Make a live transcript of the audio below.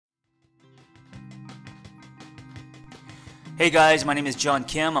Hey guys, my name is John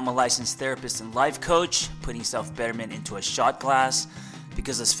Kim. I'm a licensed therapist and life coach, putting self-betterment into a shot glass.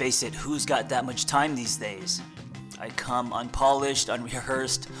 Because let's face it, who's got that much time these days? I come unpolished,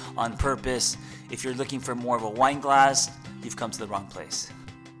 unrehearsed, on purpose. If you're looking for more of a wine glass, you've come to the wrong place.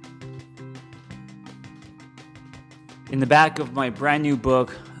 In the back of my brand new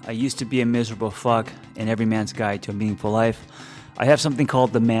book, I Used to Be a Miserable Fuck, and Every Man's Guide to a Meaningful Life, I have something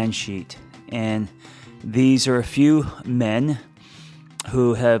called the Man Sheet. And these are a few men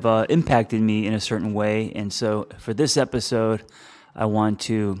who have impacted me in a certain way. And so for this episode, I want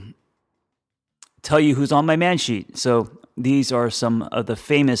to tell you who's on my man sheet. So these are some of the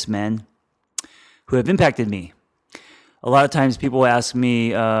famous men who have impacted me. A lot of times people ask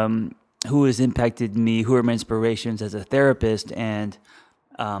me who has impacted me, who are my inspirations as a therapist. And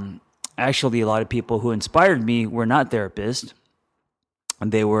actually, a lot of people who inspired me were not therapists.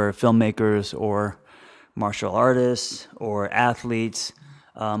 They were filmmakers or martial artists or athletes.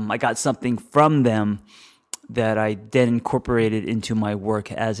 I got something from them that I then incorporated into my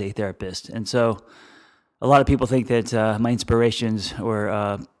work as a therapist. And so a lot of people think that my inspirations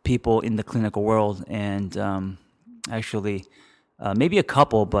were people in the clinical world, and actually maybe a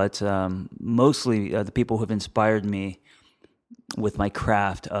couple, but mostly the people who have inspired me with my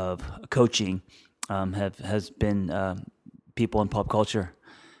craft of coaching has been people in pop culture.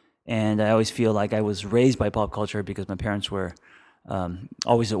 And I always feel like I was raised by pop culture because my parents were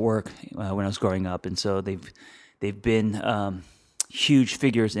always at work when I was growing up, and so they've been huge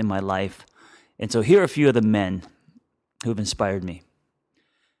figures in my life. And so here are a few of the men who've inspired me.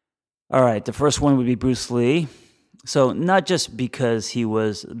 All right, the first one would be Bruce Lee. So not just because he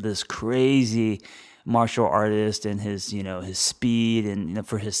was this crazy martial artist and his speed and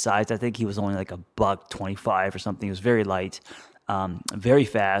for his size, I think he was only like $125 or something. He was very light. Very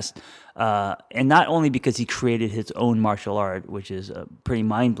fast, and not only because he created his own martial art, which is pretty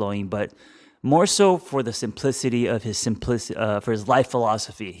mind-blowing, but more so for the simplicity of for his life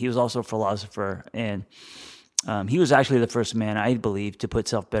philosophy. He was also a philosopher, and he was actually the first man, I believe, to put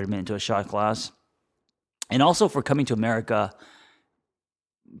self-betterment into a shot glass, and also for coming to America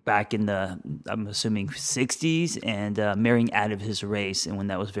back in the, I'm assuming, 60s, and marrying out of his race, and when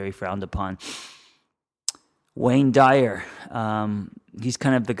that was very frowned upon. Wayne Dyer, he's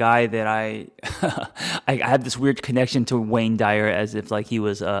kind of the guy that I have this weird connection to Wayne Dyer, as if like he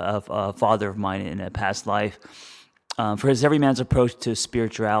was a father of mine in a past life. For his every man's approach to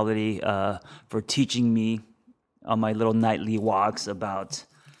spirituality, for teaching me on my little nightly walks about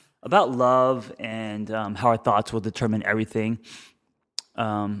love and how our thoughts will determine everything.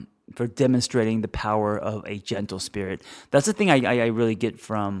 For demonstrating the power of a gentle spirit. That's the thing I really get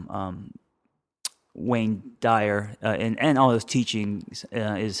from Wayne Dyer and all his teachings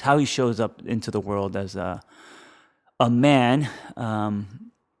is how he shows up into the world as a man,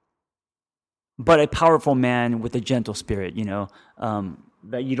 but a powerful man with a gentle spirit,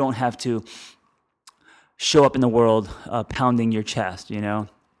 that you don't have to show up in the world pounding your chest, to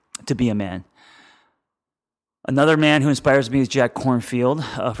be a man. Another man who inspires me is Jack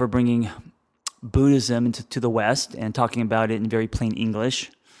Kornfield for bringing Buddhism to the West and talking about it in very plain English.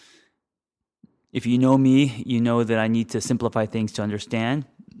 If you know me, you know that I need to simplify things to understand.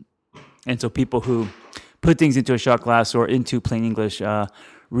 And so people who put things into a shot glass or into plain English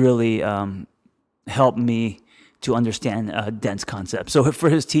really help me to understand dense concepts. So for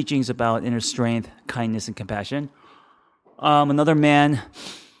his teachings about inner strength, kindness, and compassion. Another man,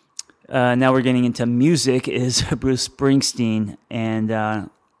 now we're getting into music, is Bruce Springsteen. And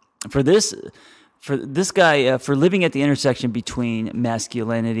for this guy, for living at the intersection between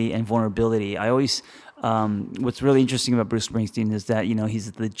masculinity and vulnerability, I always, what's really interesting about Bruce Springsteen is that,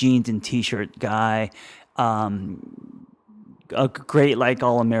 he's the jeans and t-shirt guy, a great,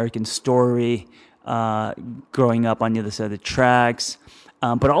 all-American story, growing up on the other side of the tracks,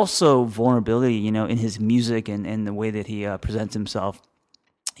 but also vulnerability, in his music and the way that he presents himself.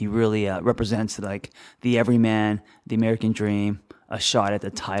 He really represents, the everyman, the American dream, a shot at the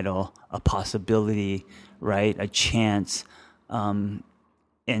title, a possibility, right? A chance, and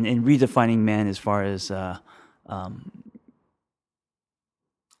redefining man as far as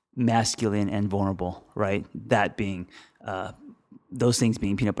masculine and vulnerable, right? That being, those things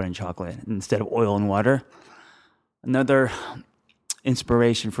being peanut butter and chocolate instead of oil and water. Another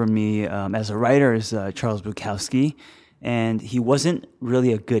inspiration for me as a writer is Charles Bukowski. And he wasn't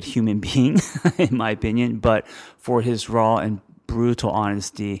really a good human being, in my opinion, but for his raw and brutal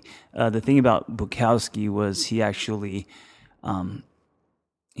honesty. The thing about Bukowski was he's actually one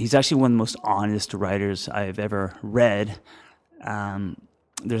of the most honest writers I've ever read.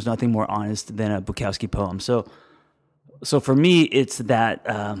 There's nothing more honest than a Bukowski poem. So So for me, it's that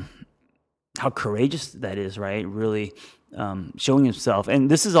how courageous that is, right? Really showing himself. And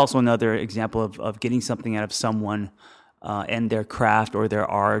this is also another example of getting something out of someone and their craft or their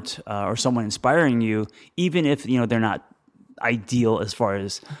art or someone inspiring you, even if they're not ideal as far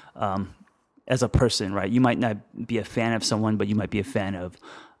as a person, right? You might not be a fan of someone, but you might be a fan of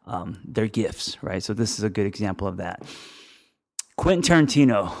their gifts, right? So this is a good example of that. Quentin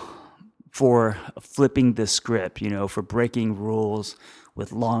Tarantino, for flipping the script, for breaking rules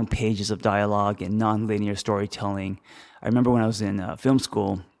with long pages of dialogue and nonlinear storytelling. I remember when I was in film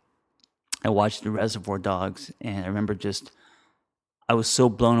school, I watched The Reservoir Dogs, and I remember I was so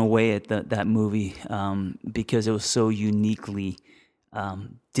blown away at that movie because it was so uniquely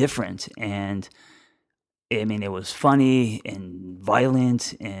different. And I mean, it was funny and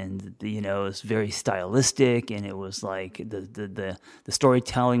violent, and it was very stylistic, and it was like the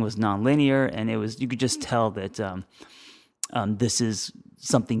storytelling was nonlinear, and you could just tell that this is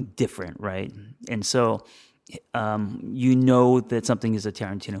something different, right? And so that something is a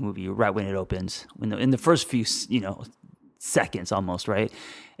Tarantino movie right when it opens, in the first few seconds almost, right?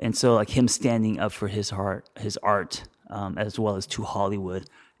 And so like him standing up for his art, as well as to Hollywood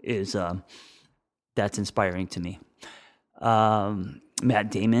is. That's inspiring to me.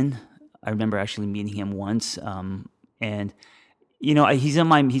 Matt Damon, I remember actually meeting him once, and he's on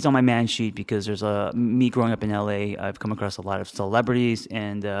my man sheet because there's me growing up in LA. I've come across a lot of celebrities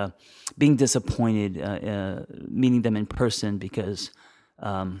and being disappointed meeting them in person because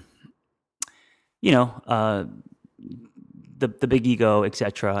the big ego,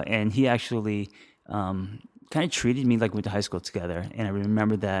 etc. And he actually kind of treated me like we went to high school together, and I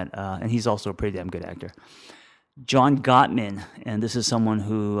remember that. And he's also a pretty damn good actor. John Gottman, and this is someone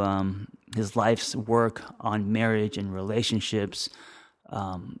who his life's work on marriage and relationships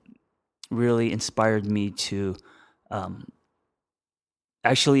really inspired me to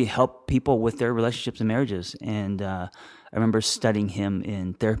actually help people with their relationships and marriages. And I remember studying him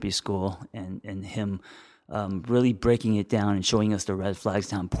in therapy school, and him really breaking it down and showing us the red flags,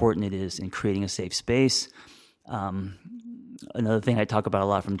 how important it is in creating a safe space. Another thing I talk about a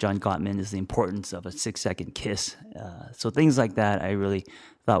lot from John Gottman is the importance of a 6-second kiss. So things like that I really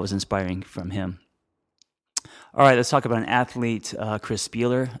thought was inspiring from him. All right, let's talk about an athlete, Chris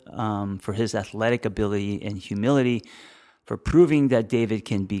Spealler, for his athletic ability and humility, for proving that David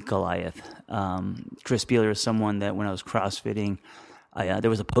can beat Goliath. Chris Spealler is someone that when I was CrossFitting, there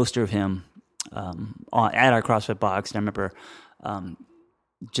was a poster of him at our CrossFit box, and I remember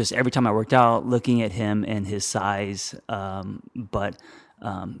just every time I worked out, looking at him and his size, but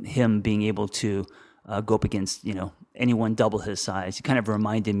him being able to go up against anyone double his size. He kind of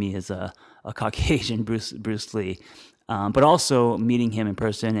reminded me as a Caucasian Bruce Lee, but also meeting him in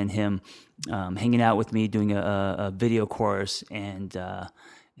person and him hanging out with me, doing a video course, and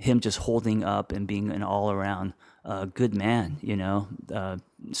him just holding up and being an all around good man.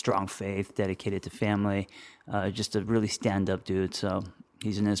 Strong faith, dedicated to family, just a really stand up dude. So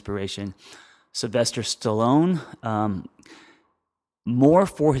he's an inspiration. Sylvester Stallone, more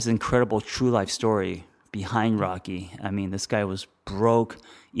for his incredible true life story behind Rocky. I mean, this guy was broke,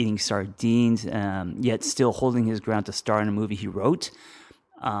 eating sardines, yet still holding his ground to star in a movie he wrote,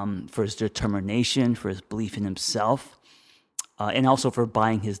 for his determination, for his belief in himself, and also for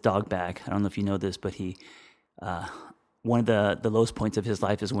buying his dog back. I don't know if you know this, but one of the lowest points of his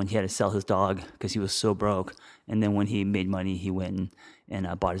life is when he had to sell his dog because he was so broke. And then when he made money, he went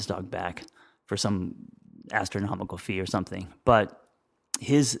and bought his dog back for some astronomical fee or something. But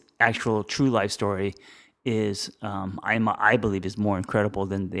his actual true life story is, I believe, is more incredible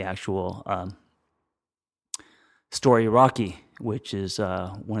than the actual story Rocky, which is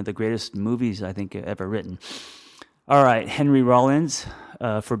one of the greatest movies I think ever written. All right, Henry Rollins,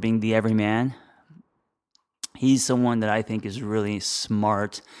 for being the everyman. He's someone that I think is really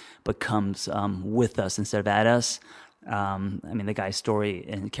smart, but comes with us instead of at us. I mean, the guy's story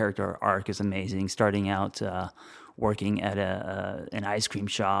and character arc is amazing. Starting out working at an ice cream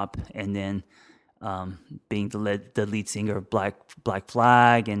shop, and then being the lead singer of Black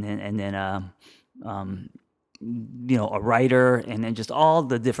Flag, and then a writer, and then just all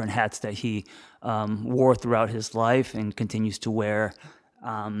the different hats that he wore throughout his life and continues to wear.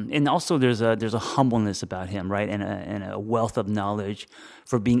 And also there's a humbleness about him, right? And a wealth of knowledge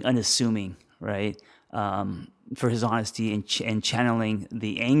for being unassuming, right? For his honesty and channeling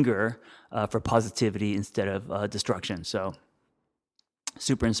the anger for positivity instead of destruction. So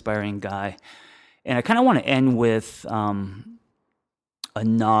super inspiring guy. And I kind of want to end with a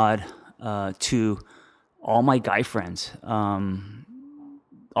nod to all my guy friends.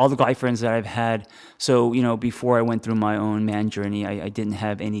 all the guy friends that I've had. So, before I went through my own man journey, I didn't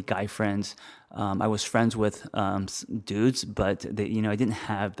have any guy friends. I was friends with dudes, but I didn't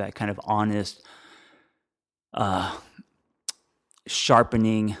have that kind of honest,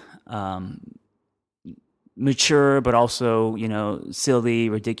 sharpening, mature, but also, silly,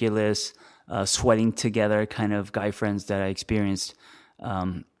 ridiculous, sweating together kind of guy friends that I experienced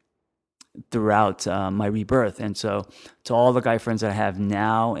throughout my rebirth. And so to all the guy friends that I have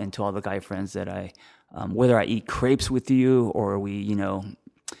now, and to all the guy friends that whether I eat crepes with you or we,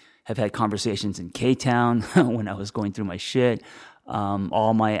 have had conversations in K-Town when I was going through my shit,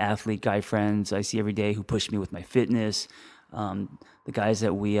 all my athlete guy friends I see every day who push me with my fitness, the guys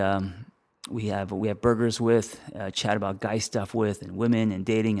that we have burgers with, chat about guy stuff with, and women and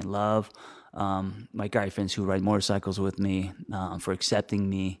dating and love, my guy friends who ride motorcycles with me, for accepting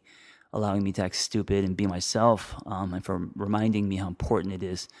me, allowing me to act stupid and be myself, and for reminding me how important it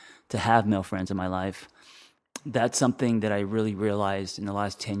is to have male friends in my life. That's something that I really realized in the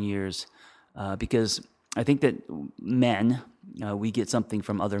last 10 years, because I think that men, we get something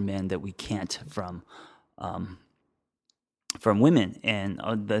from other men that we can't from women, and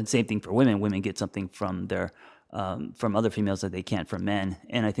the same thing for women. Women get something from from other females that they can't from men.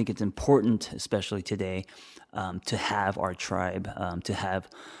 And I think it's important, especially today, to have our tribe, to have,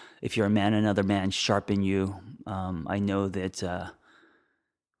 if you're a man, another man sharpen you. I know that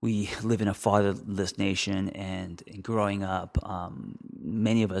we live in a fatherless nation, and growing up,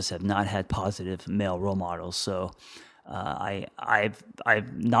 many of us have not had positive male role models. So I've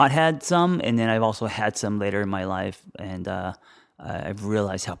not had some, and then I've also had some later in my life, and I've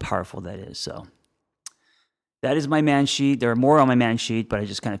realized how powerful that is. So that is my man sheet. There are more on my man sheet, but I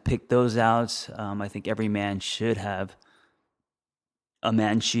just kind of picked those out. I think every man should have a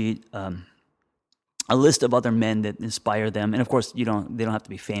man sheet, a list of other men that inspire them, and of course, they don't have to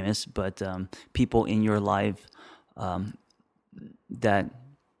be famous, but people in your life that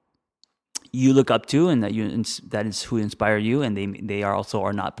you look up to, and that is who inspire you, and they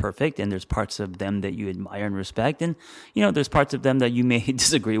are not perfect, and there's parts of them that you admire and respect, and there's parts of them that you may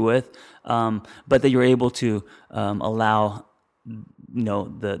disagree with, but that you're able to allow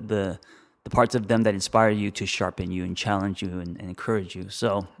the parts of them that inspire you to sharpen you and challenge you and encourage you.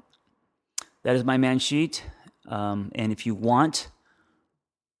 So that is my man sheet, and if you want,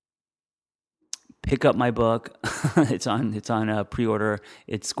 pick up my book. It's on pre-order.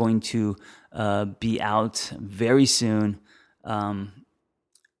 It's going to be out very soon.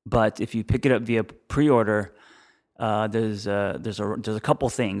 But if you pick it up via pre-order, there's a couple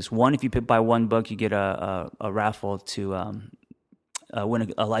things. One, if you buy one book, you get a raffle to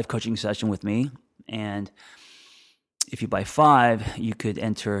win a life coaching session with me, and if you buy 5, you could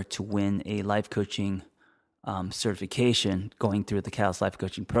enter to win a life coaching certification going through the Catalyst Life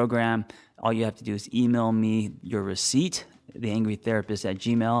Coaching Program. All you have to do is email me your receipt,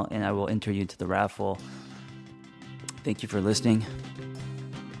 theangrytherapist@gmail.com, and I will enter you into the raffle. Thank you for listening.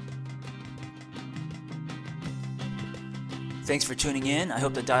 Thanks for tuning in. I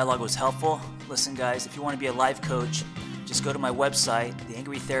hope the dialogue was helpful. Listen, guys, if you want to be a life coach, just go to my website,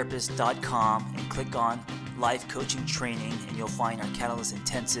 theangrytherapist.com, and click on Life Coaching Training, and you'll find our Catalyst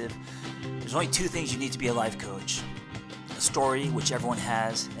Intensive. There's only 2 things you need to be a life coach: a story, which everyone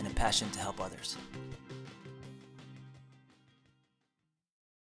has, and a passion to help others.